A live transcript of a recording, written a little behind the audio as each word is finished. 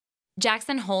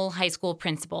Jackson Hole High School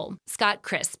principal Scott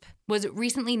Crisp was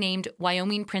recently named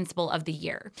Wyoming Principal of the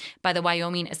Year by the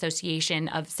Wyoming Association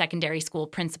of Secondary School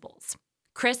Principals.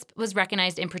 Crisp was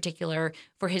recognized in particular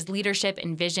for his leadership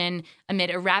and vision amid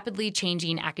a rapidly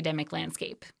changing academic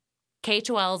landscape.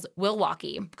 KHOL's Will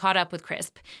Walkie caught up with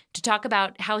Crisp to talk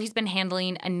about how he's been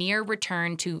handling a near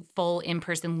return to full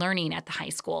in-person learning at the high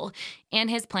school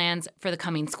and his plans for the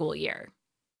coming school year.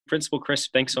 Principal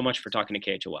Crisp, thanks so much for talking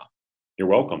to KHOL. You're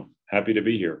welcome. Happy to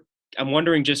be here. I'm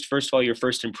wondering, just first of all, your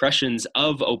first impressions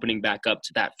of opening back up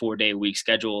to that 4-day-a-week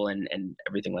schedule and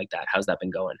everything like that. How's that been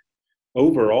going?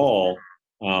 Overall,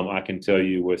 I can tell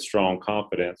you with strong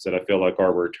confidence that I feel like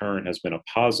our return has been a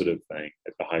positive thing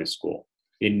at the high school.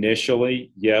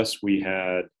 Initially, yes, we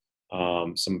had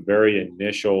some very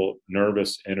initial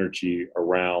nervous energy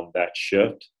around that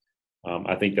shift.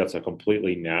 I think that's a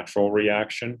completely natural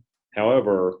reaction.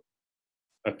 However,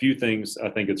 a few things I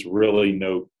think it's really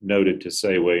noted to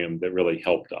say, William, that really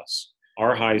helped us.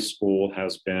 Our high school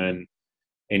has been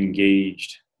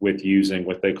engaged with using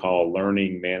what they call a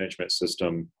learning management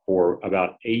system for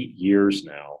about 8 years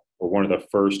now. We're one of the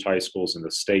first high schools in the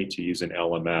state to use an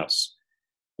LMS.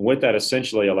 And what that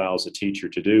essentially allows a teacher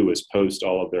to do is post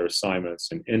all of their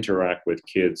assignments and interact with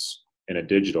kids in a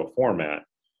digital format.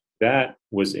 That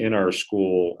was in our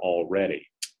school already.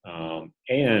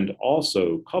 And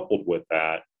also coupled with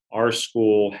that, our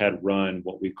school had run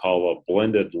what we call a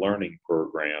blended learning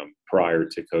program prior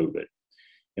to COVID.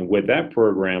 And what that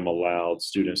program allowed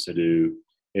students to do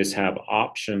is have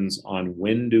options on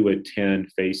when to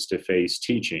attend face-to-face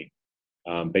teaching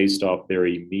based off their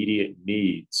immediate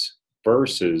needs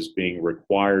versus being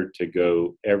required to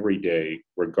go every day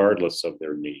regardless of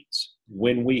their needs.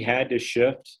 When we had to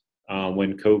shift,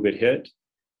 when COVID hit,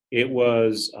 it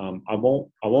was, I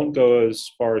won't go as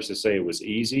far as to say it was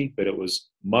easy, but it was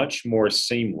much more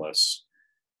seamless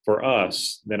for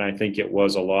us than I think it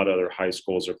was a lot of other high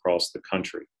schools across the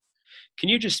country. Can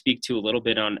you just speak to a little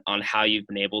bit on how you've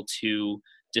been able to,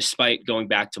 despite going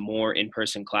back to more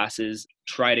in-person classes,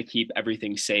 try to keep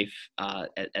everything safe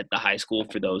at the high school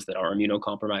for those that are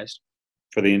immunocompromised?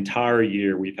 For the entire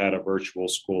year, we've had a virtual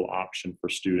school option for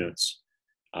students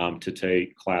to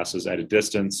take classes at a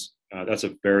distance. That's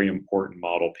a very important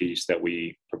model piece that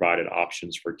we provided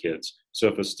options for kids. So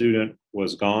if a student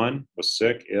was gone, was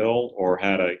sick, ill, or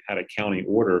had a county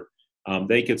order,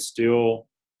 they could still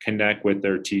connect with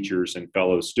their teachers and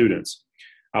fellow students.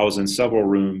 I was in several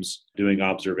rooms doing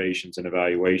observations and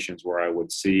evaluations where I would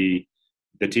see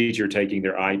the teacher taking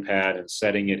their iPad and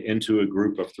setting it into a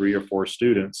group of 3 or 4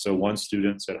 students. So one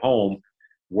student's at home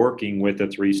working with the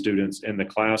 3 students in the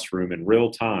classroom in real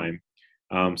time,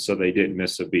 so they didn't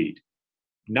miss a beat.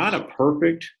 Not a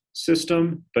perfect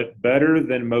system, but better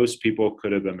than most people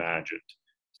could have imagined.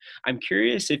 I'm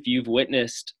curious if you've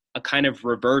witnessed a kind of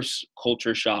reverse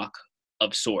culture shock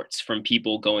of sorts from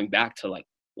people going back to like,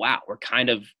 wow, we're kind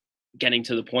of getting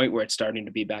to the point where it's starting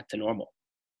to be back to normal.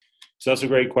 So that's a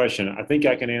great question. I think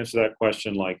I can answer that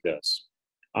question like this.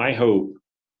 I hope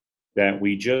that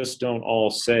we just don't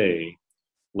all say,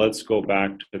 let's go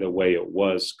back to the way it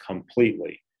was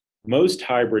completely. Most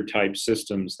hybrid type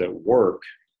systems that work,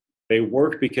 they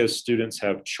work because students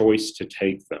have choice to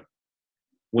take them.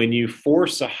 When you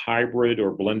force a hybrid or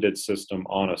blended system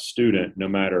on a student, no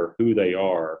matter who they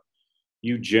are,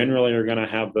 you generally are going to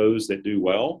have those that do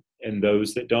well and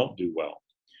those that don't do well.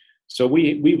 So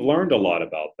we've learned a lot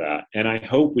about that. And I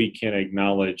hope we can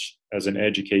acknowledge as an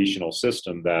educational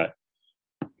system that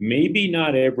maybe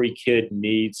not every kid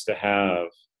needs to have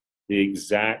the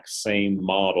exact same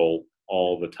model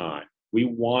all the time. We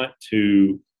want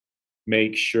to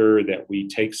make sure that we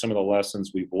take some of the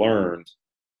lessons we've learned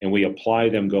and we apply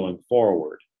them going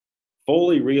forward,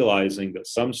 fully realizing that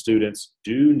some students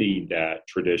do need that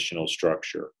traditional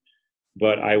structure.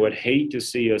 But I would hate to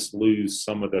see us lose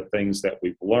some of the things that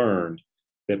we've learned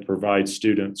that provide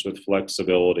students with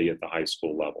flexibility at the high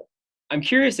school level. I'm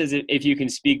curious if you can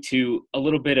speak to a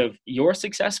little bit of your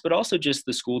success, but also just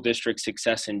the school district's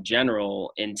success in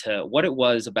general, into what it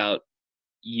was about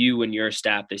you and your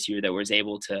staff this year that was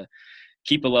able to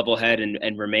keep a level head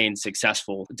and remain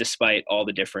successful despite all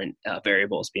the different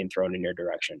variables being thrown in your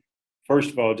direction. First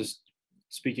of all, just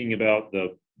speaking about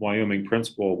the Wyoming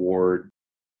Principal Award,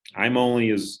 I'm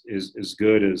only as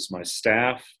good as my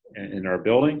staff in our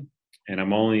building, and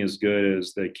I'm only as good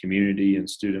as the community and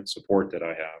student support that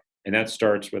I have. And that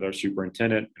starts with our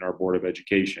superintendent and our Board of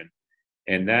Education.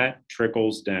 And that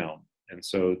trickles down. And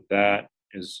so that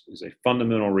is a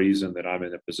fundamental reason that I'm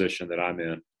in the position that I'm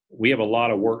in. We have a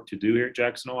lot of work to do here at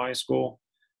Jackson Hole High School.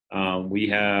 We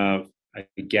have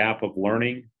a gap of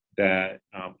learning that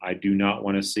I do not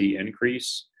want to see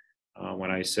increase.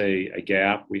 When I say a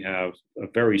gap, we have a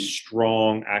very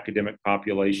strong academic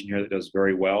population here that does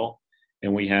very well,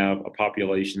 and we have a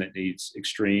population that needs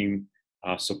extreme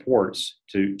supports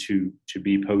to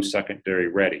be post-secondary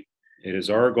ready. It is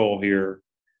our goal here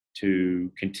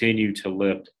to continue to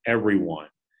lift everyone.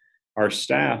 Our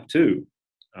staff, too,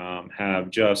 have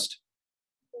just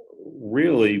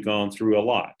really gone through a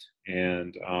lot.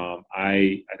 And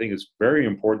I think it's very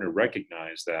important to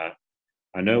recognize that.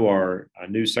 I know our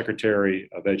new Secretary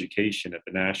of Education at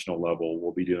the national level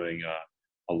will be doing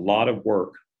a lot of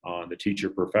work on the teacher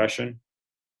profession,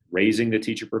 raising the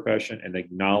teacher profession, and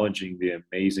acknowledging the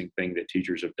amazing thing that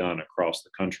teachers have done across the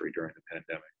country during the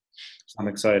pandemic. So I'm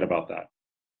excited about that.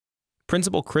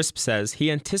 Principal Crisp says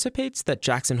he anticipates that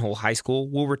Jackson Hole High School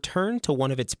will return to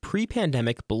one of its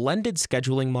pre-pandemic blended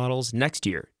scheduling models next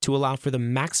year to allow for the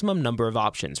maximum number of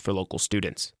options for local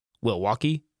students. Will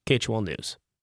Walkey, KHOL News.